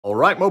All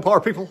right,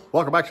 Mopar people,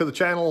 welcome back to the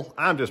channel.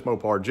 I'm just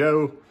Mopar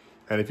Joe.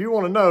 And if you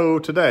want to know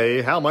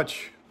today how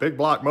much big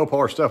block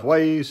Mopar stuff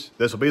weighs,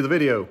 this will be the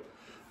video.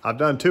 I've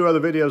done 2 other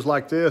videos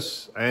like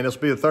this, and this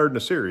will be the 3rd in the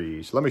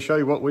series. Let me show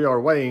you what we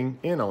are weighing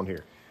in on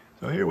here.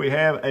 So here we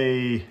have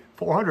a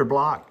 400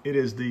 block. It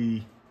is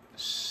the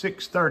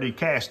 630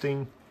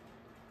 casting.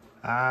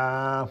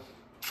 I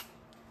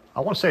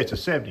want to say it's a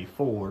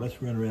 74. Let's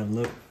run around and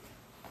look.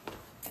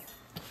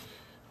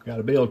 Got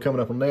a build coming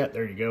up on that.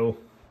 There you go.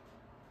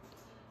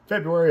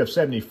 February of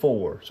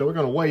 74. So we're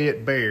going to weigh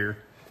it bare.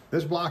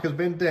 This block has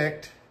been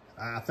decked,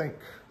 I think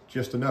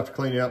just enough to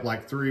clean it up,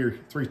 like 3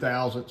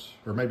 thousandths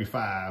or maybe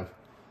 5.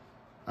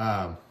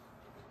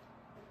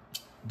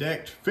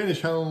 Decked,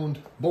 finish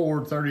honed,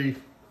 bored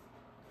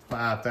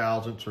 35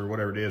 thousandths or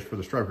whatever it is for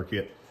the stroker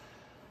kit.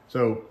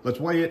 So let's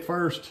weigh it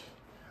first.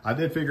 I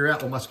did figure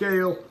out with my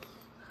scale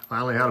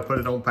finally how to put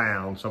it on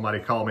pounds. Somebody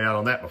called me out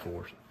on that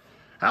before.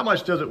 How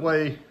much does it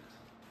weigh?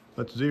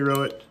 Let's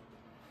zero it.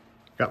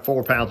 Got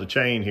 4 pounds of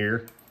chain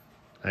here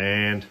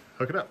and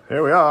hook it up.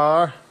 Here we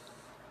are.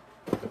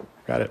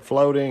 Got it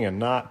floating and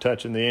not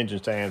touching the engine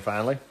stand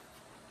finally.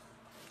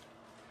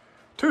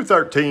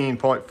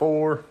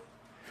 213.4.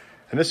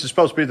 And this is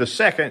supposed to be the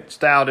second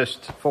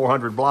stoutest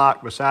 400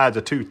 block besides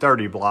a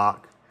 230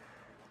 block.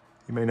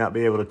 You may not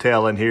be able to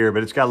tell in here,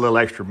 but it's got a little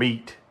extra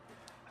meat.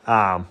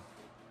 According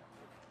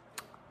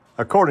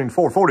to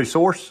 440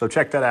 source, so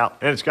check that out.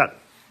 And it's got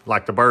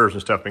like the burrs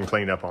and stuff been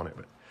cleaned up on it.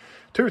 But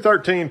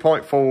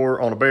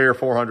 213.4 on a bare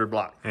 400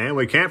 block. And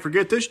we can't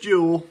forget this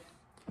jewel.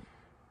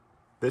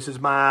 This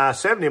is my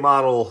 70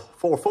 model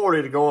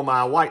 440 to go on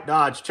my white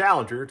Dodge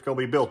Challenger. It's going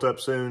to be built up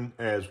soon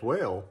as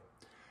well.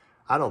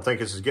 I don't think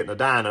this is getting a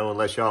dyno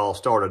unless y'all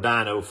start a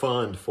dyno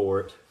fund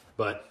for it.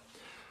 But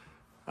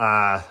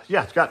yeah,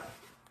 it's got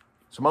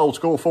some old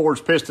school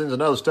forged pistons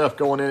and other stuff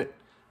going in it.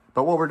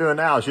 But what we're doing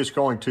now is just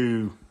going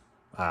to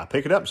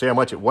pick it up and see how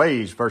much it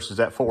weighs versus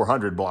that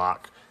 400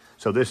 block.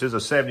 So this is a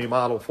 70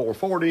 model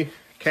 440,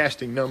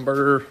 casting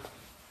number,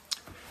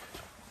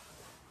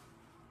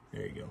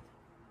 there you go,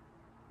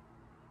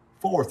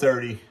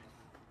 430,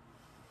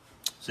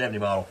 70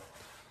 model.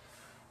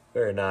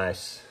 Very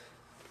nice.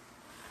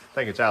 I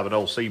think it's out of an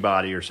old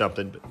C-body or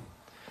something.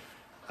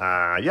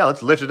 But yeah,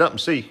 let's lift it up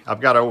and see. I've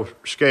got our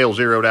scale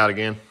zeroed out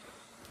again.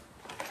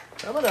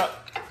 Coming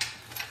up.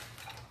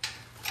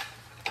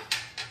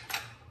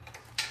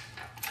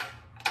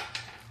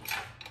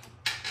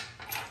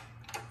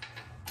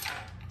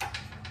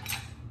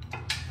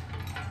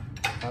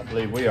 I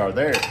believe we are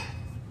there.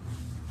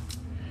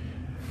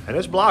 And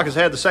this block has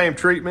had the same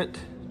treatment,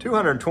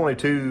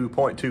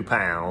 222.2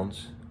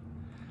 pounds.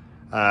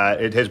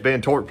 It has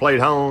been torque plate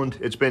honed.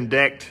 It's been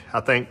decked,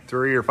 I think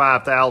 3 or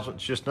 5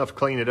 thousandths, just enough to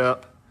clean it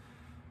up.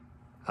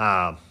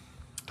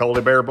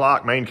 Totally bare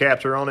block, main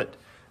caps are on it.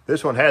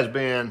 This one has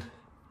been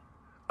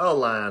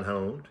line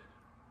honed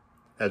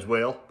as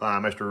well by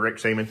Mr. Rick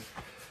Seaman.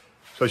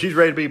 So she's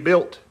ready to be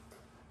built.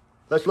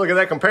 Let's look at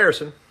that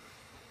comparison.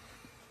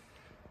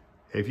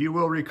 If you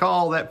will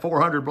recall, that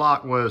 400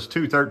 block was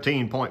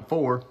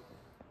 213.4.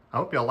 I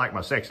hope y'all like my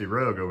sexy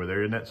rug over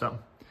there. Isn't that something?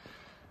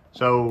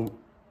 So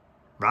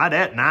right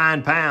at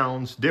 9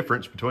 pounds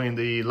difference between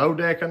the low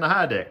deck and the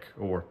high deck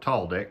or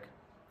tall deck.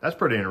 That's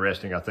pretty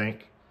interesting, I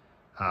think.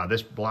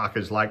 This block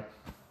is like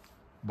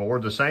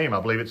bored the same.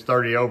 I believe it's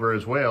 30 over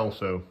as well.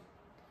 So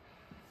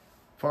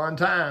fun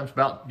times.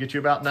 Get you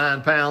about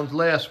 9 pounds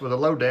less with a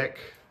low deck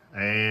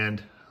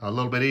and a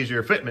little bit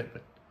easier fitment.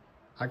 But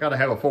I got to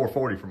have a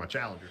 440 for my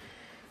Challenger.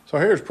 So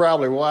here's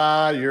probably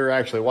why you're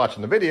actually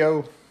watching the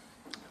video.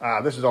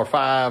 This is our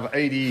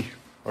 580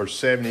 or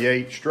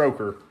 78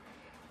 stroker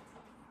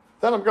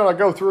that I'm going to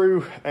go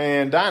through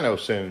and dyno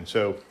soon.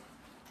 So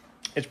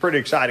it's pretty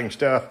exciting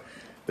stuff.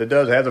 That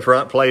does have the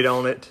front plate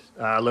on it,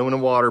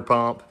 aluminum water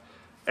pump,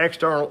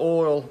 external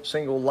oil,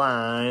 single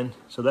line.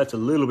 So that's a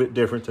little bit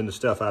different than the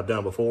stuff I've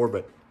done before,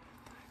 but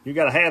you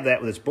got to have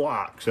that with this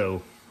block.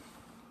 So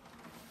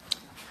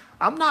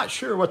I'm not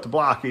sure what the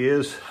block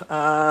is.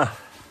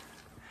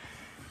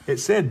 It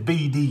said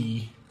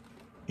BD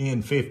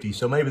N50,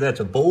 so maybe that's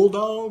a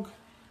Bulldog.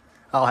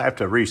 I'll have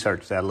to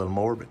research that a little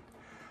more, but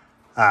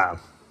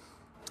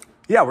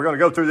yeah, we're going to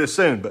go through this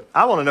soon, but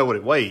I want to know what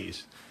it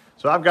weighs.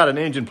 So I've got an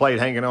engine plate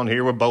hanging on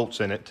here with bolts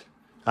in it.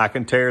 I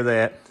can tear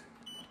that,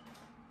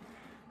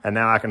 and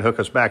now I can hook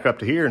us back up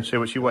to here and see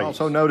what she weighs.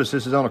 Also notice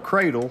this is on a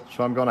cradle,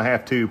 so I'm going to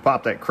have to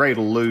pop that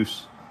cradle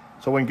loose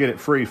so we can get it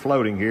free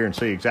floating here and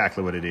see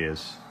exactly what it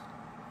is.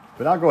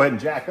 But I'll go ahead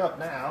and jack up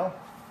now.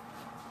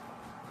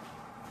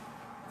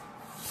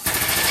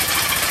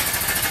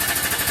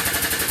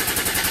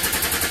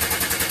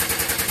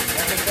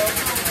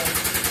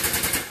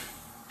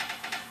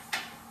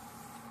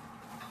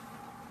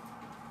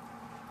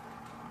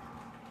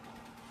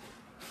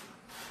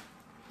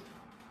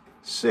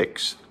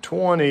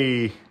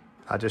 620,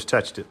 I just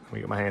touched it. Let me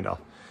get my hand off.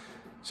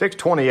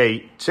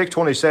 628,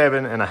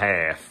 627 and a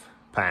half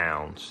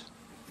pounds.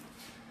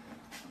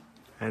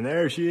 And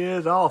there she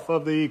is off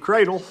of the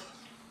cradle.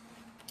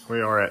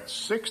 We are at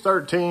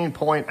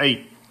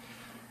 613.8.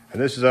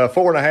 And this is a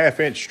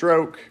 4.5-inch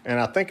stroke, and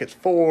I think it's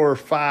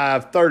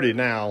 4.530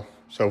 now.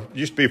 So it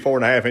used to be a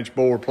 4.5-inch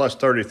bore plus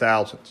 30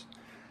 thousandths.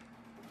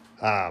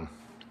 Got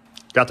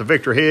the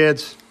Victor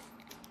heads.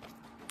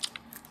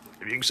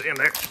 If you can see them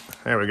there.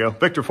 There we go.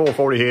 Victor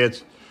 440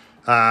 heads.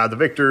 The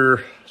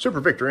Victor, Super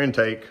Victor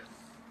intake.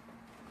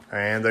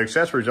 And the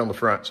accessories on the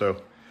front.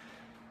 So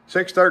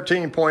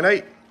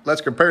 613.8.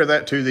 Let's compare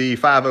that to the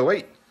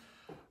 508.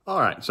 All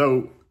right,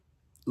 so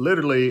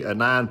literally a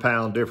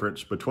 9-pound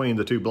difference between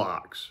the two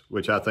blocks,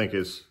 which I think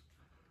is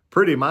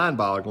pretty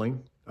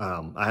mind-boggling.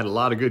 I had a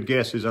lot of good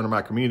guesses under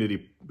my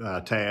community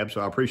tab,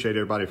 so I appreciate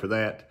everybody for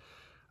that.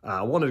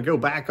 I wanted to go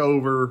back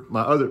over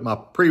my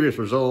previous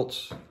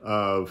results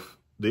of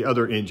the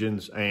other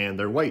engines and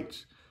their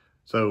weights.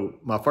 So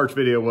my first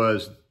video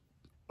was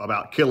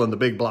about killing the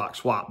big block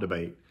swap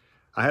debate.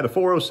 I had a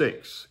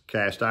 406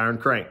 cast iron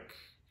crank,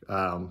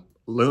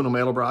 aluminum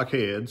Edelbrock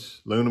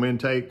heads, aluminum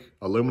intake,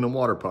 aluminum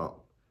water pump,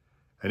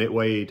 and it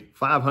weighed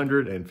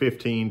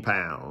 515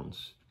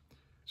 pounds.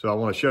 So I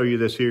want to show you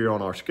this here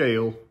on our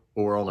scale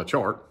or on a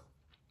chart.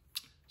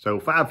 So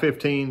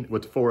 515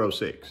 with the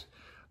 406.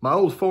 My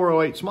old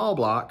 408 small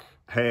block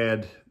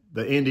had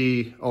the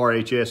Indy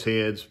RHS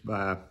heads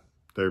by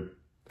their,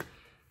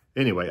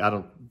 anyway,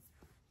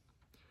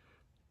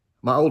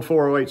 my old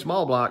 408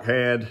 small block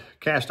had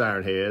cast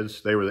iron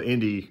heads. They were the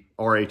Indy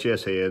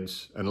RHS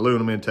heads, an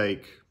aluminum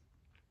intake,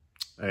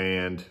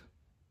 and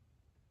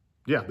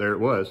yeah, there it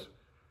was,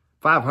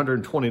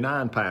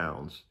 529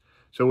 pounds.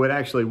 So it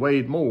actually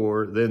weighed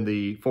more than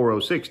the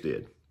 406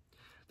 did.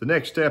 The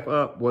next step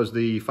up was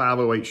the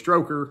 508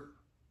 stroker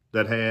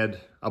that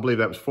had, I believe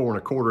that was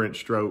 4.25-inch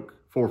stroke,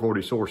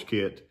 440 source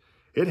kit.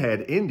 It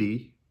had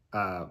Indy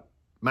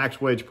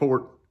max wedge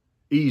port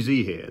EZ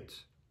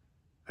heads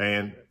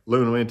and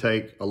aluminum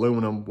intake,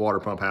 aluminum water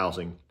pump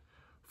housing,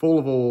 full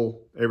of oil,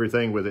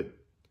 everything with it.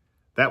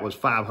 That was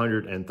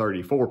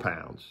 534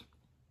 pounds.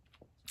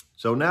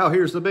 So now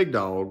here's the big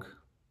dog.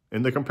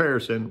 In the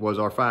comparison was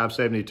our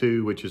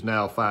 572, which is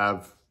now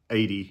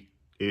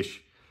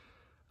 580-ish.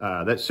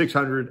 That's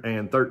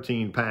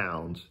 613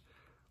 pounds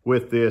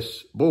with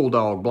this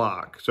Bulldog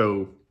block.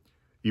 So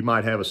you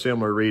might have a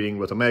similar reading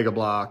with a Mega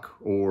block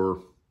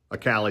or a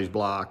Cali's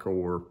block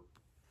or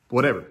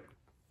whatever,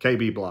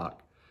 KB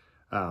block.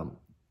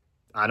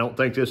 I don't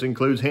think this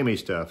includes Hemi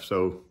stuff,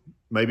 so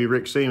maybe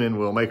Rick Seaman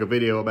will make a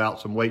video about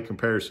some weight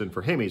comparison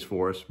for Hemis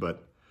for us,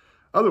 but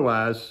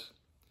otherwise,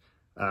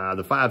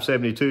 the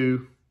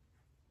 572,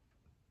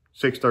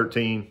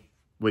 613,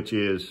 which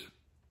is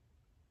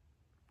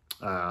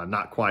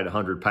not quite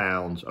 100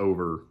 pounds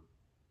over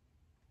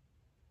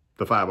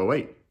the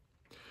 508.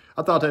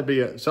 I thought that'd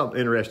be something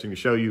interesting to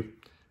show you.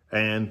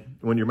 And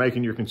when you're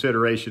making your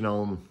consideration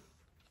on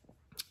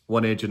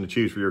what engine to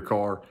choose for your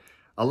car,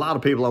 a lot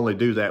of people only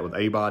do that with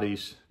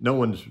A-bodies.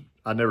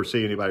 I never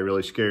see anybody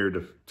really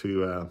scared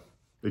to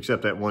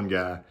except that one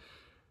guy.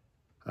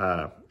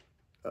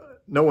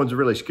 No one's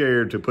really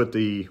scared to put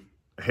the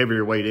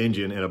heavier weight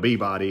engine in a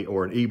B-body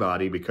or an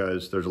E-body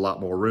because there's a lot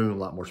more room, a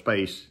lot more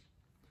space.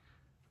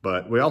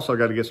 But we also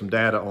got to get some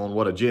data on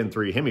what a Gen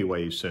 3 Hemi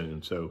weighs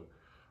soon. So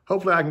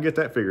hopefully I can get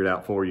that figured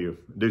out for you,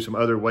 do some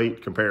other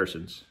weight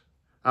comparisons.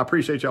 I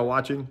appreciate y'all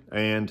watching,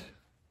 and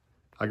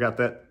I got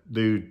that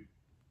dude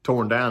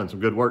torn down and some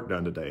good work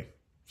done today.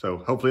 So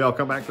hopefully I'll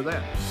come back for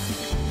that.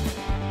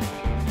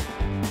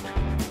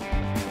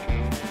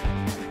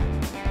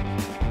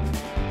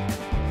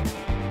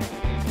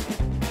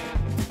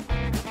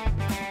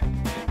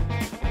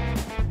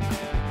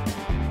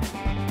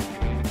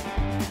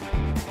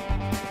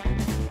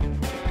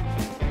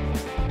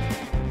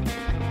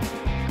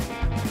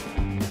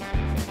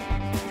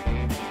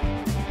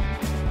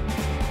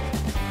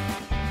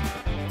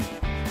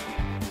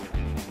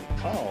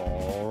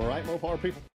 All right, Mopar people.